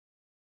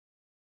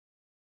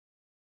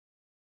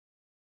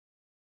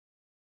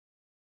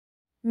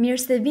Mirë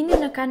se vini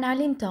në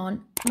kanalin ton,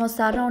 mos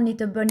harroni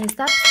të bëni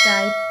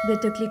subscribe dhe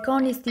të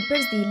klikoni si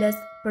përzdiles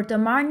për të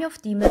marrë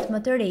njoftimet më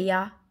të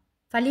reja.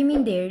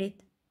 Faleminderit!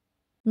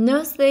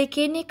 Nëse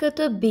keni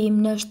këtë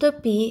bimë në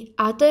shtëpi,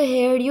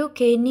 atëherë ju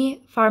keni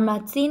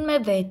farmacinë me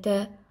vete.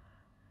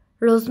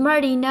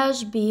 Rozmarina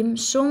është bimë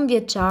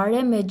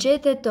shumëvjeçare me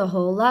gjethe të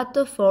holla,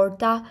 të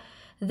forta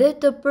dhe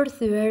të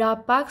përthyera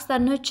paksa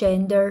në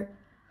qendër.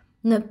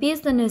 Në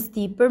pjesën e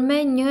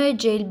sipërme një e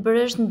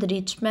gjelbër është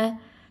shndritshme,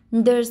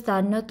 ndërsa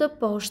në të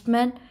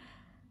poshtmen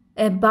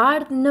e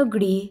bardhë në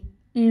gri,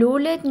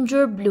 lulet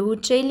ngjyrë blu,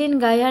 çelin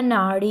nga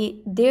janari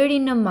deri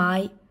në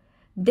maj.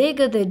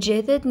 Degë dhe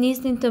gjethet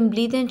nisin të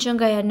mblidhen që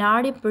nga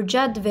janari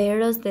përgjatë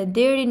verës dhe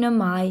deri në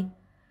maj.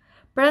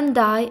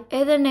 Prandaj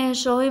edhe ne e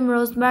shohim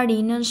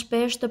rozmarinën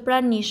shpesh të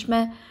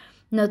pranishme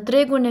në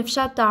tregun e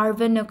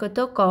fshatarëve në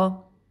këtë kohë.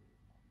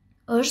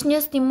 Është një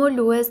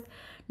stimulues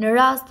në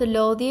rast të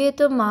lodhjeje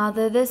të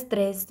madhe dhe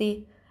stresi.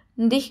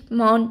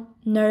 Ndihmon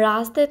në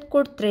rastet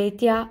kur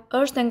tretja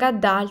është e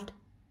ngadalt.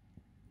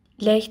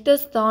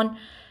 Lehtëson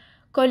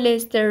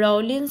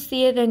kolesterolin si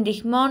edhe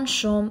ndihmon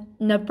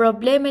shumë në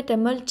problemet e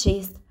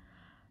mëlçisë.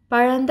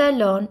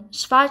 Parandalon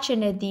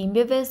shfaqjen e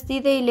dhimbjeve si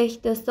dhe i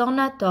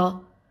lehtëson ato.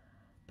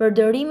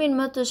 Përdorimin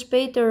më të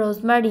shpejtë të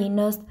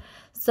rozmarinës,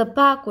 së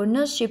paku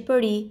në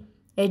Shqipëri,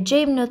 e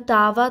gjejmë në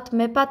tavat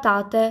me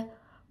patate,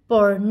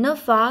 por në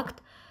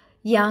fakt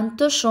janë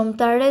të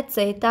shumta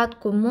recetat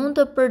ku mund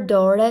të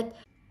përdoret,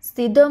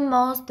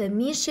 sidomos te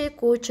mishi i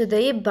kuq dhe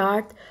i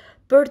bardhë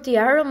për t'i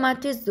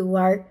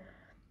aromatizuar.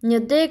 Një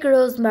degë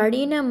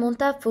rozmarine mund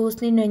ta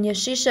fusni në një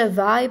shishe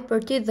vaj për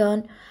t'i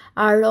dhënë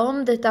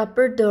aromë dhe ta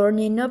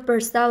përdorni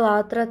nëpër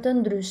sallatra të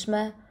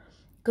ndryshme.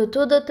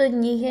 Këtu do të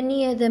njiheni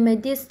edhe me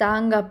disa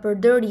nga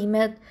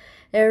përdorimet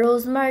e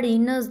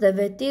rozmarinës dhe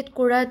vetit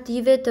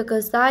kurative të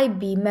kësaj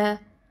bime.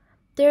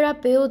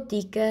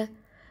 Terapeutike.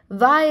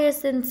 Vaji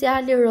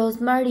esencial i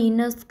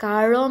rozmarinës ka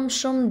aromë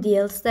shumë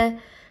diellëse,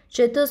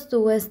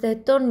 qetësuese,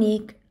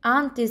 tonik,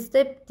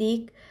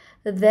 antiseptik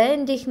dhe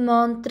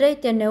ndihmon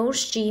tretjen e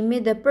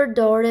ushqimit dhe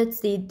përdoret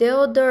si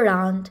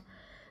deodorant.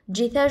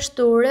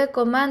 Gjithashtu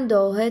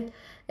rekomandohet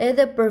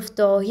edhe për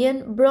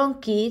ftohjen,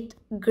 bronkit,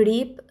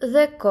 grip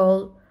dhe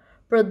koll.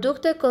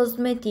 Produkte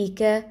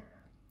kozmetike.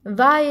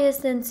 Vaji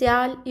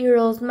esencial i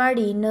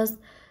rozmarinës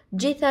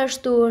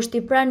gjithashtu është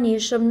i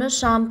pranishëm në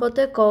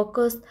shampot e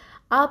kokës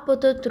apo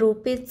të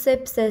trupit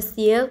sepse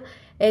sjell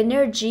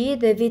energji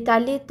dhe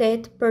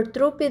vitalitet për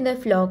trupin dhe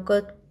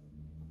flokët.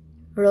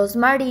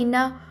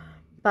 Rozmarina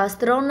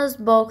pastron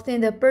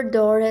zbogthin dhe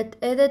përdoret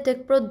edhe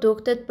tek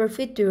produktet për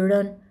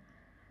fytyrën.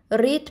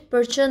 Rrit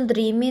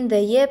përqendrimin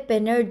dhe jep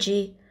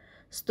energji.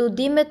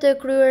 Studimet e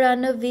kryera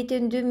në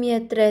vitin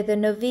 2003 dhe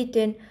në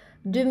vitin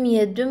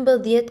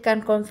 2012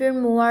 kanë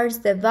konfirmuar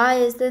se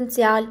vaji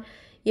esencial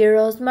i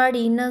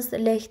rozmarinës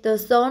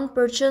lehtëson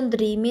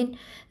përqendrimin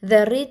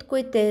dhe rrit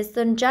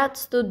kujtesën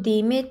gjatë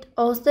studimit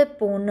ose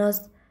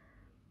punës.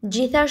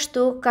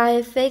 Gjithashtu ka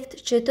efekt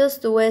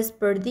qetësues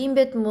për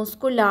dhimbjet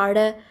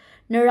muskulare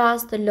në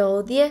rast të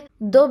lodhje,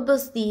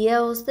 dobësie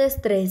ose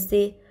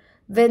stresi.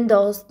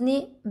 Vendosni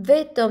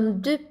vetëm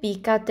 2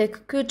 pika tek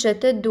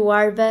kyçet e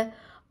duarve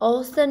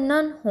ose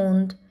nën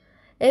hund.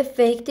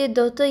 Efekti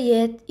do të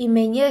jetë i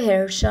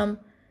menjëhershëm.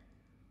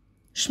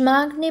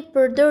 Shmangni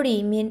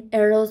përdorimin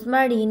e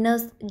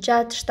rozmarinës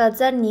gjatë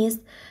shtatzanisë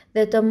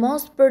dhe të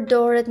mos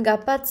përdoret nga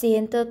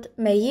pacientët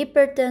me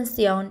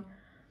hipertension.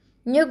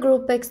 Një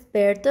grup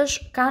ekspertësh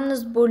kanë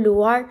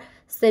zbuluar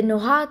se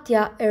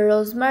nuhatja e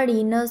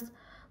rozmarinës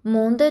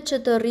mundet që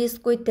të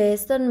rrisë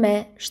kujtesën me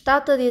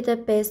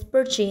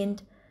 75%.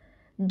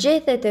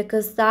 Gjethet e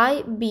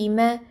kësaj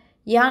bime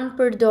janë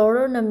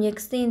përdorur në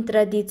mjekësinë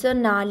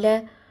tradicionale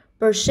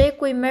për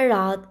shekuj me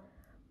radhë.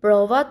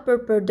 Provat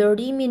për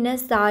përdorimin e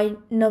saj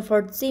në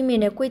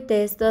forcimin e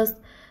kujtesës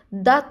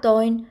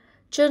datojnë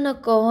që në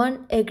kohën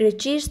e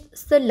greqisht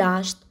së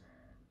lashtë.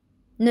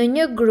 Në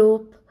një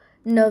grup,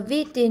 në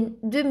vitin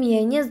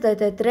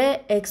 2023,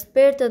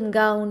 ekspertët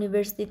nga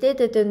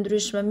universitetet e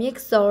ndryshme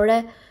mjekësore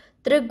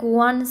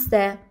treguan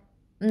se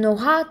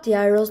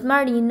nuhatja e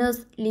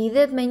rozmarinës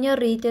lidhet me një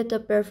rritje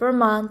të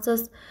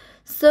performancës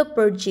së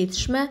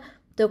përgjithshme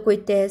të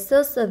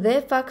kujtesës dhe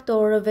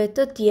faktorëve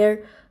të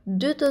tjerë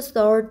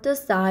dytësor të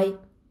saj.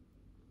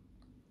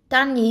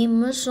 Tani,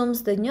 më shumë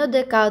se një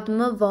dekadë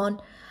më vonë,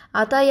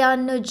 ata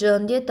janë në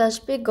gjendje ta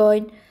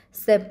shpjegojnë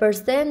se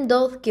pse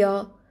ndodh kjo.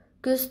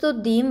 Ky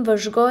studim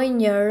vëzhgoi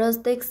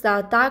njerëz teksa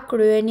ata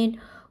kryenin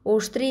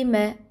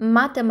ushtrime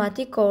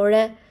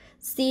matematikore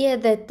si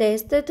edhe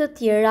teste të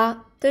tjera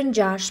të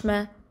ngjashme.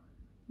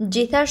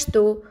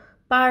 Gjithashtu,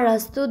 para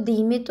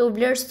studimit u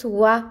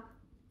vlerësua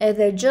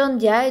edhe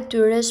gjendja e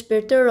tyre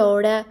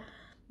shpirtërore.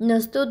 Në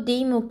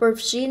studim u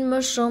përfshin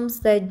më shumë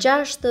se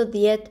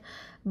 60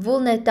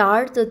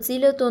 vullnetarë të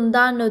cilët u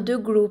ndanë në 2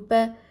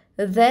 grupe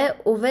dhe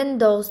u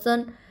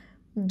vendosën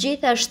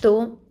gjithashtu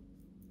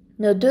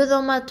në 2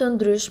 dhoma të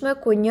ndryshme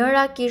ku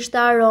njëra kishte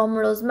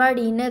aromë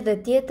rozmarine dhe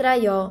tjetra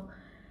jo.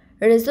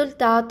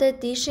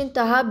 Rezultatet ishin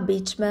të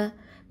habitshme.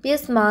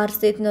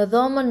 Pjesëmarrësit në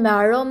dhomën me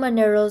aromën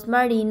e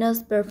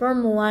rozmarinës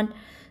performuan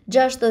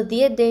 60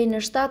 deri në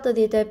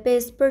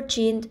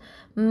 75%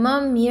 më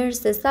mirë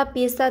se sa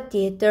pjesa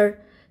tjetër.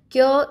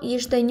 Kjo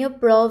ishte një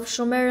provë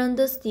shumë e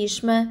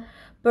rëndësishme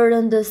për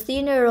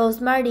rëndësinë e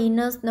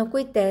rozmarinës në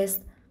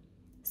kujtesë.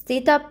 Si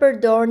ta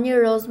përdorni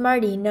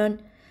rozmarinën?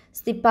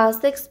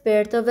 Sipas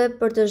ekspertëve,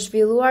 për të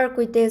zhvilluar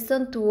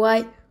kujtesën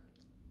tuaj,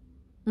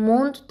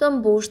 mund të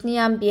mbushni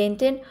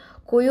ambientin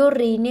ku ju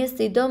rrini,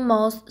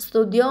 sidomos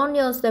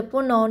studioni ose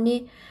punoni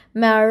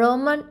me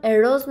aromën e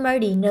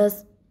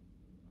rozmarinës.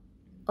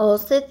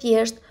 Ose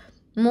thjesht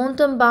mund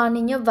të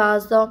mbani një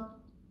vazo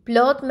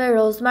plot me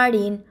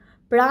rozmarinë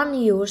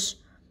pranë jush.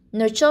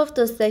 Në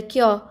qoftë se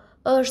kjo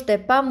është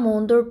e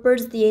pamundur,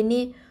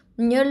 përzjeni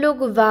një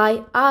lugë vaj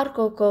ar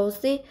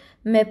kokosi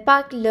me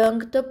pak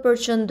lëng të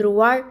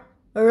përqendruar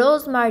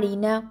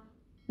rozmarine,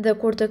 dhe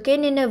kur të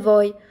keni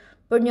nevojë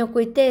për një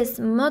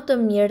kujtesë më të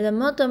mirë dhe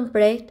më të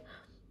mprehtë,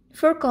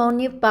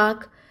 fërkoni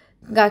pak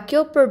nga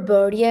kjo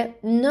përbërje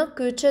në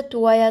kyçet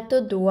tuaja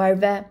të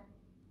duarve.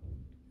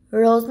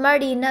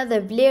 Rozmarina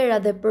dhe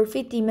vlerat dhe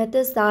përfitimet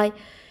e saj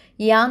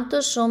janë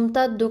të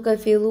shumta, duke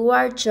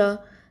filluar që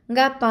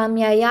nga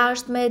pamja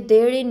jashtme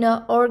deri në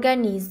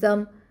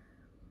organizëm.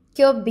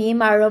 Kjo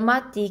bimë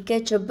aromatike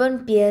që bën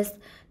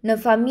pjesë në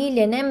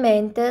familjen e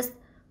mentes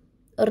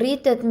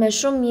rritet me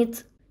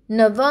shumicë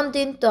në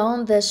vendin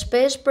tonë dhe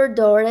shpesh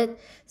përdoret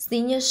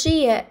si një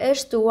shije e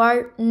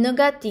shtuar në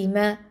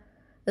gatime.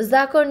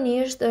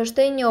 Zakonisht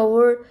është e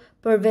njohur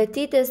për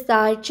vetitë e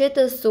saj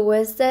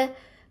qetësuese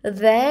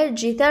dhe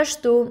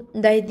gjithashtu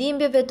ndaj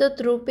dhimbjeve të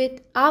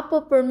trupit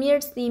apo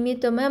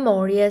përmirësimit të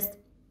memorjes.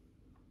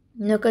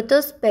 Në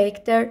këtë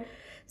spektër,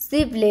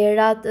 si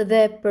vlerat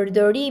dhe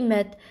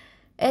përdorimet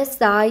e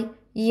saj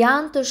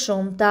janë të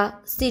shumta,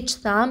 siç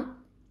tham,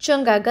 që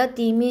nga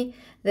gatimi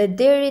dhe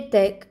deri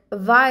tek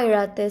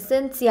vajrat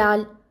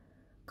esencial.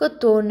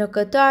 Këtu në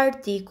këtë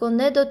artikull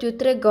ne do t'ju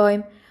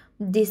tregojmë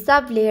disa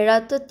vlera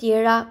të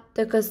tjera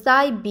të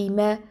kësaj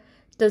bime,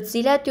 të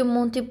cilat ju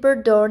mund t'i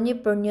përdorni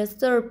për një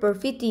sër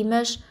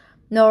përfitimesh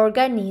në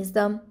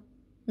organizëm.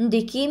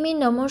 Ndikimi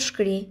në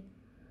mushkëri.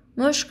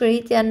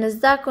 Mushkërit janë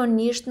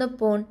zakonisht në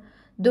punë,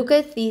 duke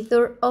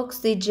thithur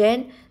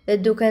oksigjen dhe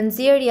duke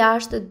nxjerrë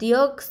jashtë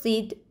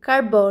dioksid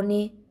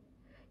karboni.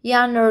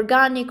 Janë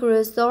organi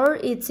kryesor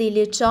i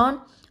cili çon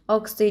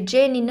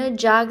oksigjenin në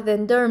gjak dhe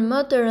ndër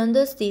më të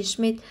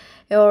rëndësishmit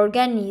e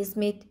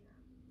organizmit.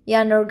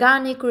 Janë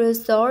organi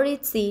kryesor i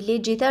cili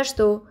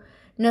gjithashtu,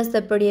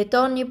 nëse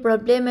përjetoni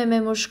probleme me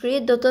mushkëri,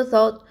 do të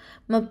thotë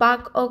më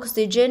pak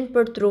oksigjen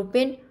për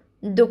trupin,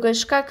 duke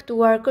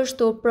shkaktuar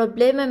kështu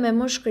probleme me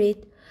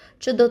mushkërit,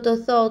 që do të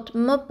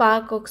thotë më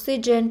pak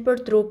oksigjen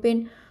për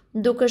trupin,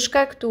 duke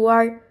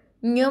shkaktuar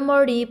një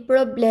mori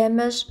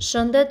problemesh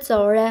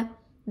shëndetësore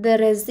dhe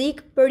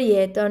rrezik për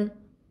jetën.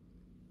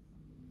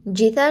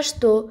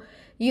 Gjithashtu,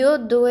 ju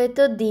duhet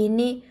të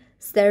dini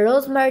se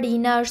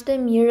rozmarina është e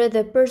mirë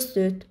edhe për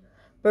syt.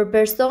 Për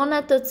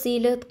personat të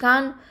cilët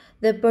kanë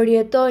dhe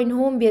përjetojnë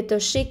humbje të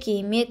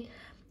shikimit,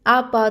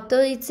 apo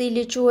atë i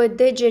cili quhet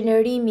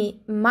degenerimi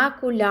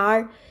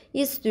makular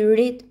i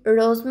syrit,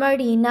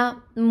 rozmarina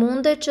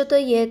mundet që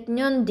të jetë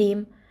një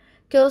ndihmë.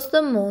 Kjo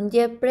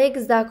sëmundje prek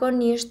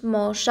zakonisht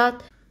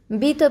moshat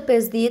mbi të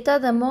 50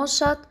 dhe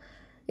moshat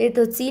e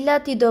të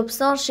cilat i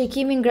dobëson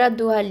shikimin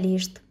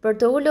gradualisht. Për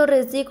të ulur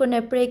rrezikun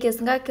e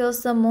prekjes nga kjo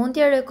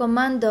sëmundje,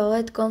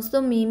 rekomandohet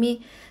konsumimi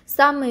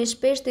sa më i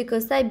shpeshtë i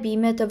kësaj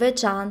bime të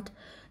veçantë.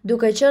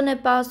 Duke qenë e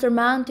pasur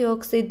me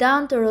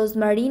antioksidantë,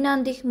 rozmarina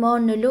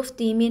ndihmon në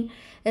luftimin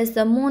e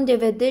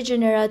sëmundjeve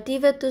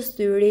degenerative të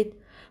syrit.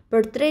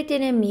 Për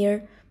tretjen e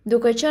mirë,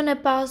 duke qenë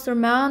e pasur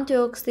me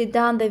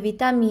antioksidantë dhe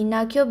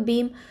vitamina, kjo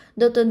bimë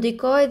do të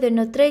ndikojë dhe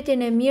në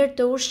tretjen e mirë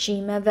të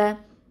ushqimeve.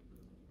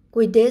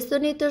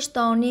 Kujdesuni të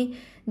shtoni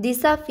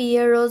disa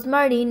fije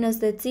rozmarinë në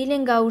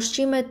secilin nga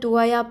ushqimet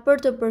tuaja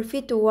për të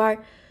përfituar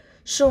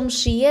shumë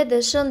shije dhe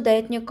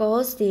shëndet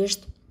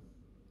njëkohësisht.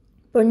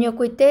 Për një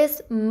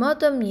kujtesë më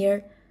të mirë,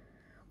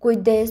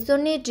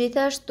 kujdesuni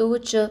gjithashtu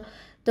që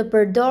të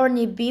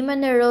përdorni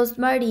bimën e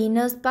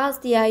rozmarinës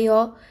pasi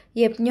ajo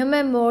jep një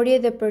memorje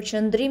dhe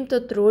përqendrim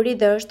të trurit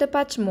dhe është e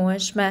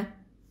paçmueshme.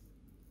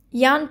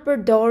 Janë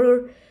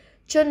përdorur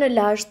që në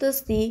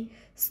lashtësi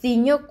si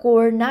një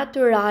kurë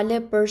natyrale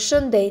për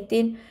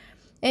shëndetin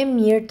e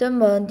mirë të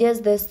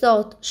mendjes dhe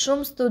sot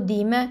shumë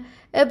studime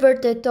e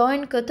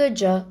vërtetojnë këtë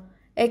gjë.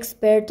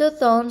 Ekspertët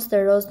thonë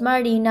se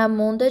rozmarina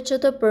mundet që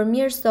të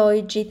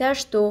përmirësojë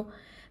gjithashtu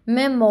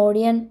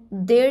memorien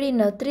deri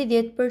në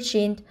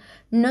 30%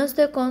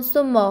 nëse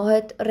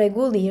konsumohet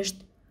rregullisht.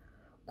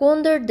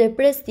 Kundër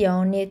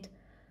depresionit,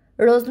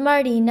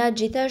 rozmarina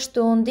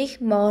gjithashtu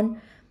ndihmon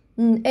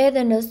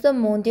edhe në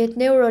sëmundjet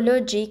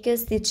neurologjike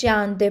siç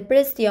janë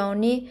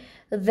depresioni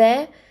dhe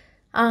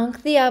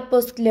ankthi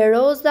apo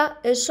skleroza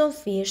e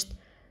shumfisht,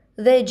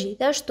 dhe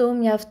gjithashtu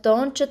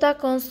mjafton që ta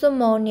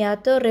konsumoni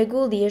atë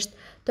rregullisht,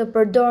 të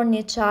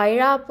përdorni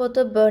çajra apo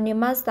të bëni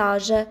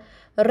masazhe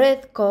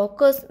rreth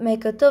kokës me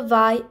këtë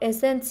vaj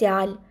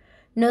esencial.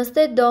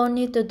 Nëse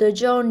doni të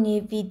dëgjoni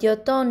video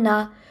tona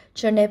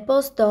që ne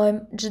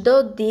postojmë çdo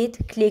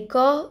ditë,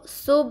 kliko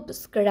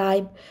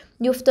subscribe.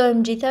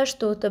 Juftojmë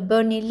gjithashtu të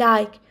bëni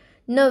like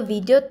në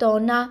video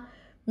tona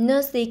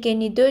nëse i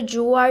keni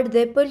dëgjuar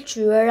dhe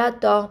pëlqyer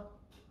ato.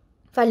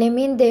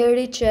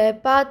 Faleminderit që e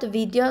pat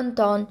videon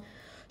ton.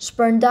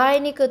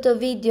 Shpërndajni këtë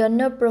video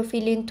në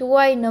profilin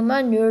tuaj në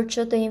mënyrë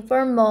që të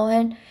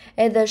informohen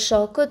edhe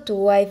shokët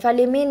tuaj.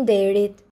 Faleminderit.